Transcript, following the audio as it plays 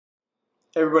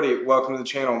Hey everybody, welcome to the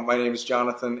channel. My name is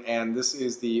Jonathan and this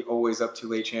is the Always Up Too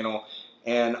Late channel,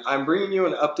 and I'm bringing you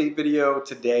an update video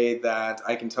today that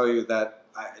I can tell you that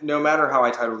no matter how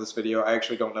I title this video, I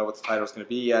actually don't know what the title is going to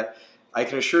be yet. I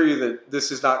can assure you that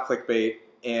this is not clickbait,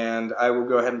 and I will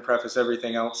go ahead and preface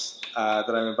everything else that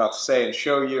I'm about to say and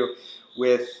show you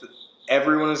with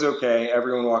everyone is okay,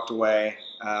 everyone walked away,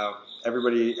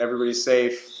 everybody's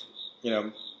safe,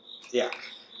 yeah.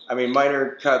 I mean,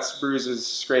 minor cuts, bruises,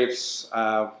 scrapes,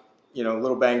 a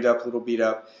little banged up, a little beat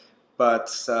up.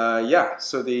 But yeah,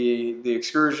 so the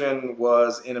Excursion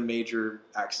was in a major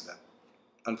accident,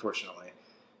 unfortunately.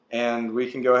 And we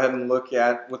can go ahead and look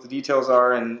at what the details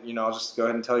are, and I'll just go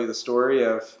ahead and tell you the story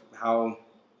of how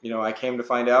I came to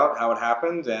find out how it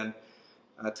happened, and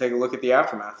take a look at the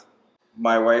aftermath.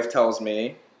 My wife tells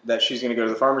me that she's going to go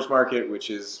to the farmer's market, which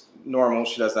is normal.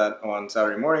 She does that on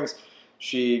Saturday mornings.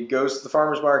 She goes to the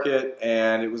farmer's market,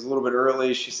 and it was a little bit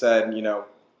early. She said,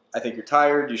 I think you're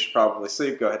tired. You should probably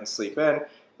sleep. Go ahead and sleep in.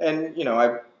 And,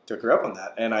 I took her up on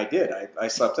that, and I did. I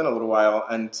slept in a little while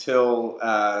until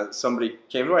somebody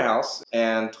came to my house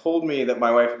and told me that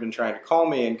my wife had been trying to call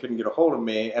me and couldn't get a hold of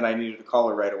me, and I needed to call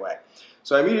her right away.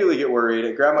 So I immediately get worried.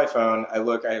 I grab my phone. I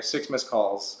look. I have 6 missed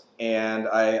calls, and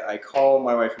I call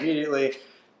my wife immediately.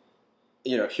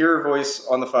 Hear her voice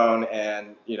on the phone,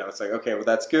 and it's like, okay, well,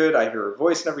 that's good. I hear her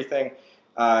voice and everything,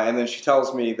 and then she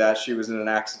tells me that she was in an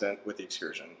accident with the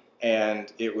Excursion,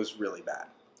 and it was really bad.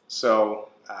 So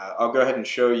I'll go ahead and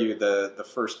show you the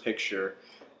first picture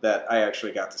that I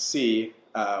actually got to see.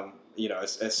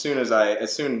 As soon as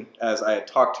I had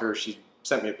talked to her, she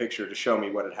sent me a picture to show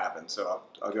me what had happened. So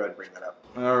I'll go ahead and bring that up.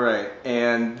 All right,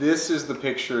 and this is the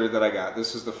picture that I got.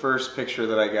 This is the first picture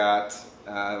that I got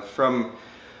from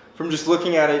just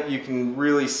looking at it. You can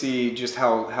really see just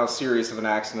how serious of an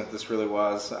accident this really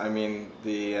was. I mean,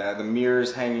 the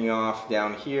mirror's hanging off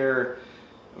down here.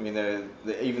 I mean,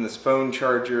 even this phone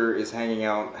charger is hanging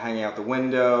out the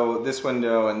window. This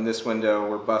window and this window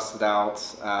were busted out.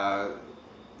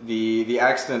 The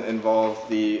accident involved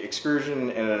the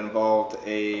Excursion, and it involved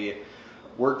a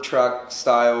work truck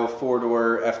style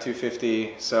 4-door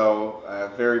F350.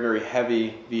 So very, very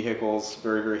heavy vehicles,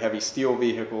 very, very heavy steel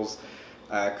vehicles.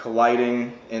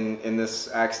 Colliding in this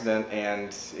accident,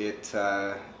 and it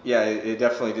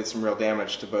definitely did some real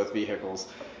damage to both vehicles.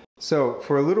 So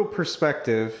for a little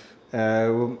perspective,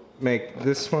 we'll make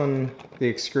this one the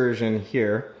Excursion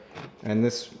here, and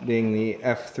this being the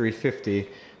F350.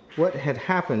 What had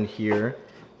happened here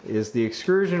is the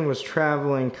Excursion was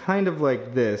traveling kind of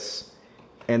like this,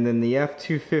 and then the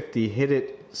F250 hit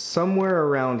it somewhere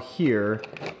around here,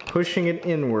 pushing it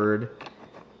inward,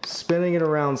 spinning it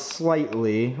around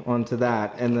slightly onto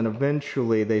that, and then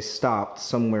eventually they stopped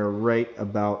somewhere right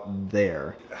about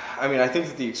there. I mean, I think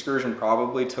that the Excursion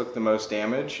probably took the most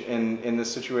damage in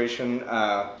this situation.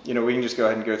 We can just go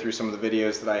ahead and go through some of the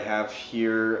videos that I have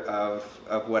here of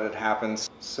what had happened.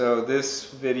 So this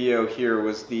video here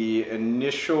was the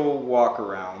initial walk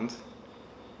around,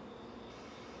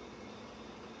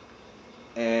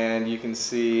 and you can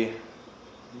see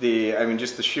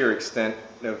just the sheer extent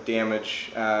of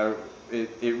damage.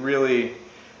 It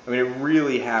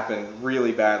really happened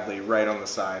really badly right on the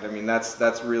side. I mean,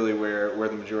 that's really where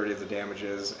the majority of the damage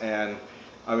is. And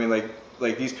I mean,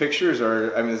 like these pictures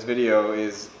are, this video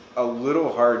is a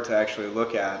little hard to actually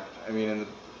look at. I mean,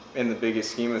 in the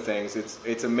biggest scheme of things,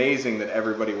 it's amazing that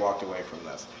everybody walked away from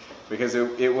this, because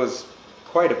it was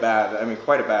quite a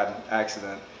bad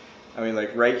accident. I mean,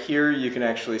 like right here, you can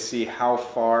actually see how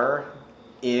far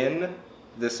in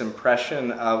this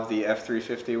impression of the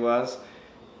F350 was.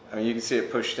 I mean, you can see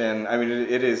it pushed in. I mean,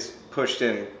 it is pushed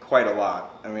in quite a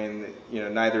lot. I mean,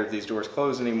 neither of these doors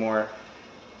close anymore.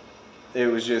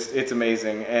 It's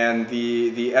amazing. And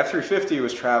the F350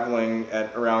 was traveling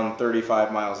at around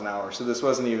 35 miles an hour. So this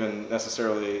wasn't even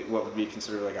necessarily what would be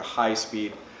considered like a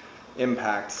high-speed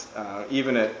impact.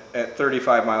 Even at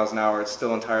 35 miles an hour, it's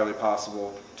still entirely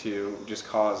possible to just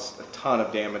cause a ton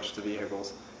of damage to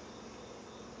vehicles.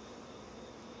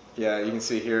 Yeah, you can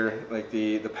see here, like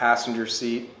the passenger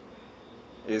seat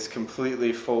is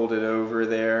completely folded over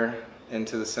there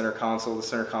into the center console. The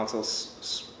center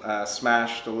console's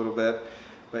smashed a little bit,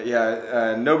 but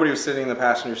yeah, nobody was sitting in the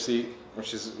passenger seat,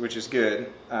 which is good.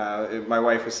 My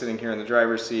wife was sitting here in the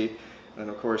driver's seat, and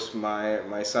of course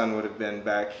my son would have been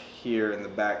back here in the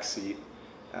back seat,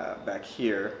 back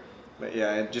here. But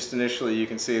yeah, just initially you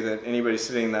can see that anybody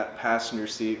sitting in that passenger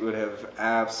seat would have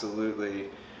absolutely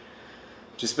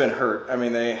just been hurt. I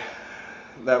mean,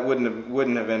 that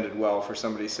wouldn't have ended well for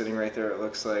somebody sitting right there, it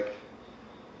looks like.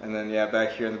 And then yeah,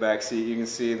 back here in the back seat, you can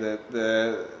see that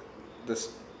the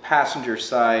passenger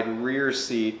side rear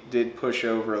seat did push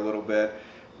over a little bit,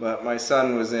 but my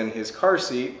son was in his car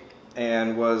seat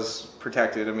and was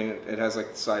protected. I mean, it has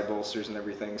like the side bolsters and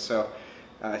everything, so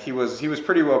he was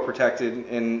pretty well protected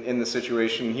in the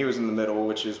situation. He was in the middle,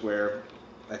 which is where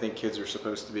I think kids are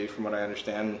supposed to be, from what I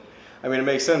understand. I mean, it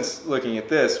makes sense looking at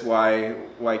this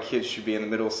why kids should be in the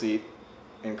middle seat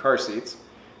in car seats.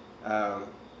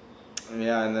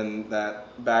 Yeah, and then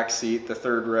that back seat, the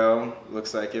third row,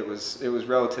 looks like it was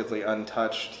relatively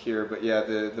untouched here. But yeah,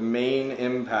 the main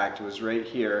impact was right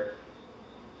here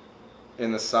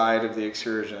in the side of the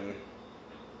Excursion.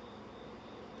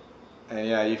 And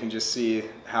yeah, you can just see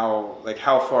how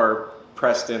far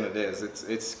pressed in it is.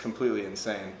 It's completely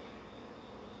insane.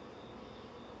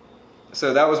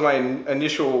 So that was my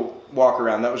initial walk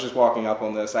around. That was just walking up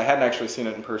on this. I hadn't actually seen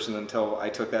it in person until I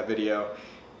took that video.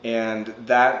 And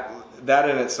that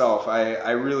in itself,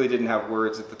 I really didn't have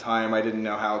words at the time. I didn't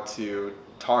know how to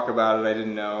talk about it. I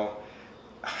didn't know,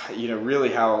 really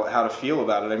how to feel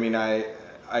about it. I mean,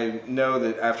 I know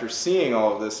that after seeing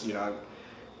all of this, I'm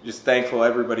just thankful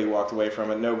everybody walked away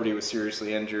from it. Nobody was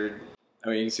seriously injured. I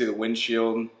mean, you can see the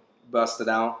windshield busted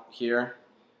out here.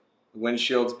 The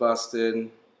windshield's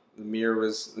busted. The mirror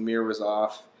was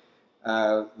off.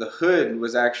 The hood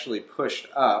was actually pushed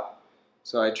up.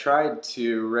 So I tried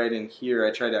to, right in here,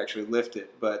 I tried to actually lift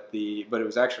it, but it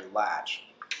was actually latched.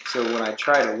 So when I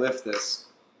try to lift this,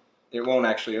 it won't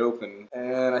actually open.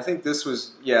 And I think this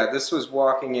was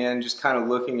walking in, just kind of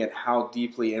looking at how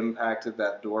deeply impacted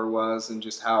that door was, and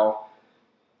just how,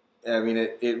 I mean,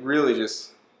 it really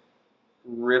just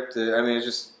ripped it. I mean, it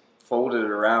just folded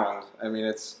it around. I mean,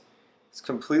 it's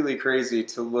completely crazy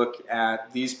to look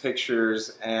at these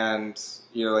pictures and,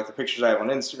 like the pictures I have on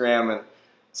Instagram and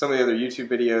some of the other YouTube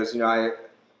videos.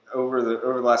 Over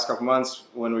the last couple months,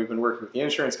 when we've been working with the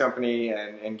insurance company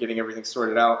and getting everything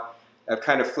sorted out, I've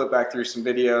kind of flipped back through some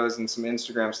videos and some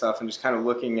Instagram stuff and just kind of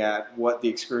looking at what the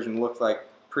Excursion looked like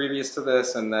previous to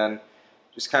this, and then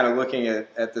just kind of looking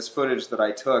at this footage that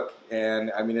I took.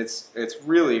 And I mean, it's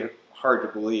really hard to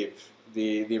believe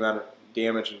the amount of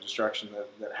damage and destruction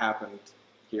that happened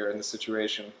here in the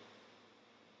situation.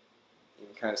 You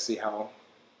can kind of see how,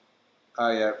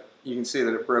 yeah, you can see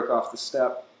that it broke off the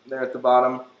step there at the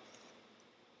bottom.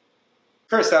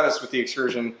 Current status with the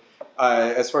Excursion,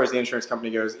 as far as the insurance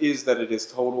company goes, is that it is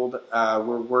totaled.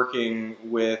 We're working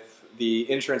with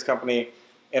the insurance company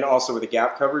and also with a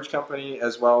gap coverage company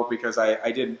as well, because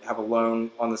I did have a loan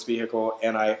on this vehicle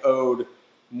and I owed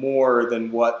more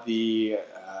than what the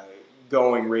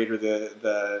going rate or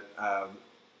the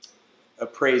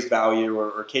appraised value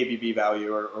or KBB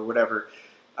value or whatever.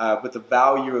 But the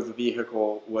value of the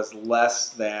vehicle was less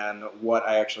than what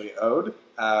I actually owed.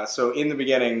 So in the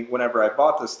beginning, whenever I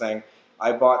bought this thing,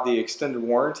 I bought the extended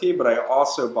warranty, but I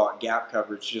also bought gap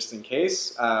coverage just in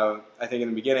case. I think in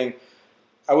the beginning,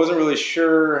 I wasn't really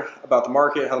sure about the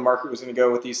market, how the market was going to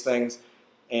go with these things.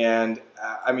 And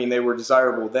I mean, they were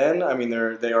desirable then. I mean,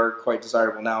 they are quite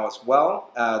desirable now as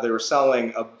well. They were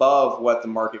selling above what the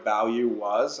market value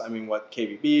was. I mean, what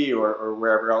KBB or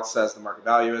wherever else says the market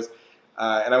value is.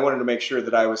 And I wanted to make sure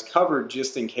that I was covered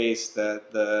just in case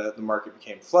that the market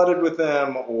became flooded with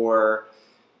them, or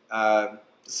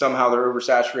somehow they're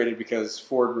oversaturated because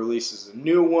Ford releases a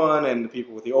new one and the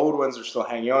people with the old ones are still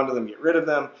hanging on to them, get rid of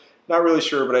them. Not really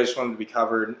sure, but I just wanted to be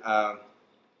covered.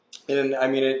 And I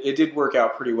mean, it did work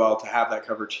out pretty well to have that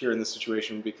coverage here in this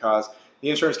situation, because the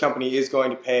insurance company is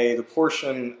going to pay the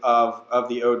portion of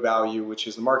the owed value, which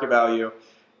is the market value,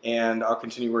 and I'll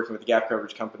continue working with the gap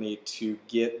coverage company to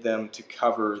get them to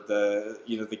cover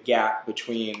the gap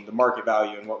between the market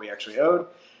value and what we actually owed.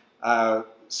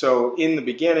 So in the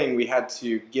beginning, we had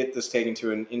to get this taken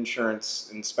to an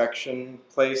insurance inspection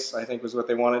place, I think was what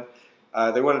they wanted.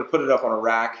 They wanted to put it up on a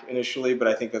rack initially, but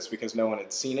I think that's because no one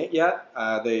had seen it yet.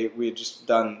 We had just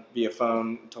done via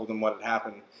phone, told them what had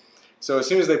happened. So as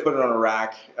soon as they put it on a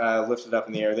rack, lifted it up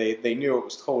in the air, they knew it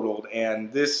was totaled.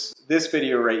 And this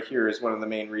video right here is one of the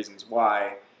main reasons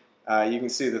why. You can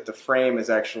see that the frame is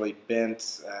actually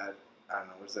bent at, I don't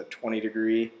know, what is that,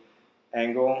 20-degree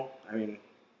angle? I mean,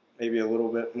 maybe a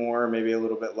little bit more, maybe a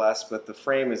little bit less, but the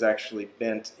frame is actually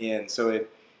bent in. So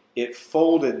it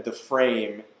folded the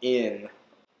frame in,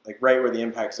 like right where the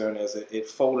impact zone is. It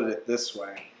folded it this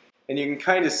way. And you can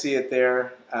kind of see it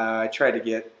there. I tried to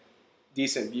get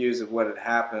decent views of what had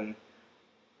happened.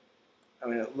 I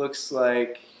mean, it looks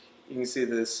like you can see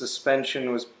the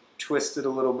suspension was twisted a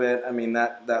little bit. I mean,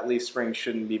 that leaf spring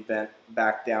shouldn't be bent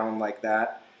back down like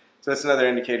that. So that's another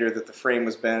indicator that the frame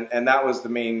was bent, and that was the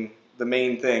main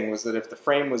thing, was that if the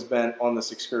frame was bent on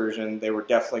this Excursion, they were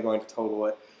definitely going to total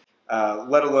it.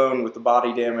 let alone with the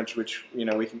body damage, which we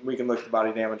can look at the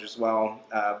body damage as well.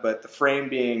 But the frame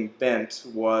being bent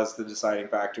was the deciding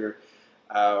factor.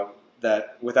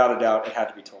 That without a doubt it had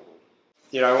to be totaled.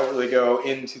 I won't really go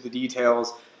into the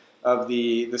details of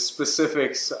the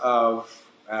specifics of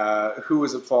who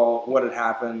was at fault, what had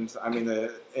happened. I mean,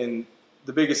 in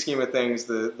the biggest scheme of things,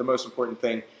 the most important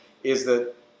thing is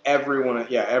that everyone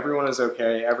is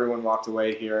okay. Everyone walked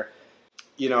away here.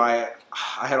 I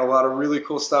had a lot of really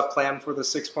cool stuff planned for the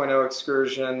 6.0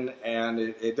 excursion, and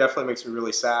it definitely makes me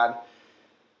really sad.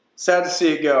 Sad to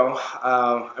see it go.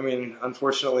 I mean,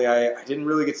 unfortunately, I didn't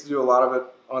really get to do a lot of it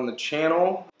on the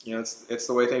channel. It's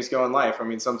the way things go in life. I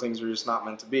mean, some things are just not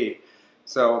meant to be.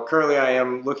 So currently I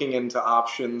am looking into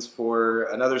options for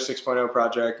another 6.0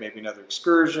 project, maybe another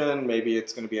excursion, maybe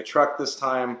it's going to be a truck this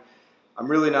time. I'm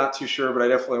really not too sure, but I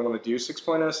definitely want to do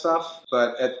 6.0 stuff.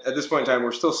 But at this point in time,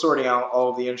 we're still sorting out all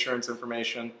of the insurance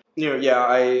information.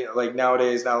 Nowadays, now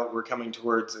that we're coming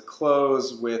towards a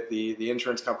close with the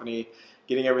insurance company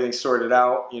getting everything sorted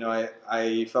out,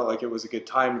 I felt like it was a good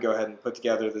time to go ahead and put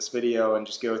together this video and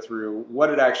just go through what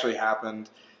had actually happened,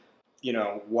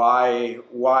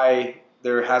 why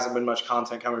there hasn't been much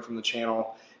content coming from the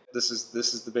channel. This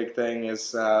is the big thing,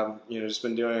 is just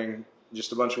been doing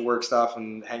just a bunch of work stuff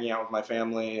and hanging out with my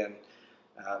family, and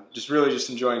just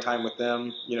enjoying time with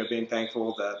them, being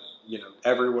thankful that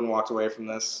everyone walked away from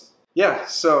this. Yeah,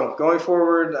 so going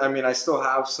forward, I mean, I still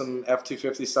have some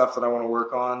F350 stuff that I want to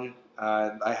work on.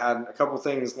 I had a couple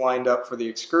things lined up for the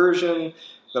excursion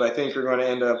that I think are going to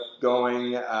end up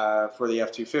going for the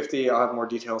F350. I'll have more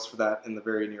details for that in the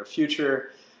very near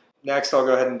future. Next, I'll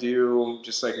go ahead and do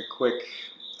just like a quick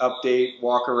update,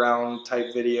 walk around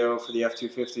type video for the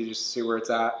F350 just to see where it's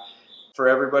at. For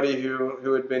everybody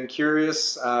who had been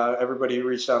curious, everybody who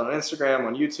reached out on Instagram,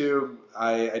 on YouTube,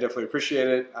 I definitely appreciate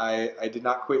it. I did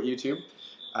not quit YouTube.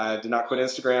 I did not quit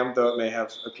Instagram, though it may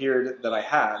have appeared that I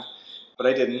had, but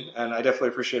I didn't. And I definitely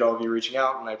appreciate all of you reaching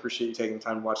out, and I appreciate you taking the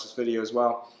time to watch this video as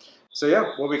well. So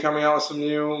yeah, we'll be coming out with some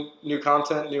new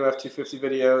content, new F350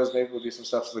 videos. Maybe we'll do some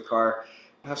stuff to the car.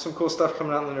 Have some cool stuff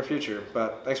coming out in the near future.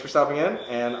 But thanks for stopping in,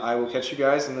 and I will catch you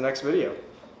guys in the next video.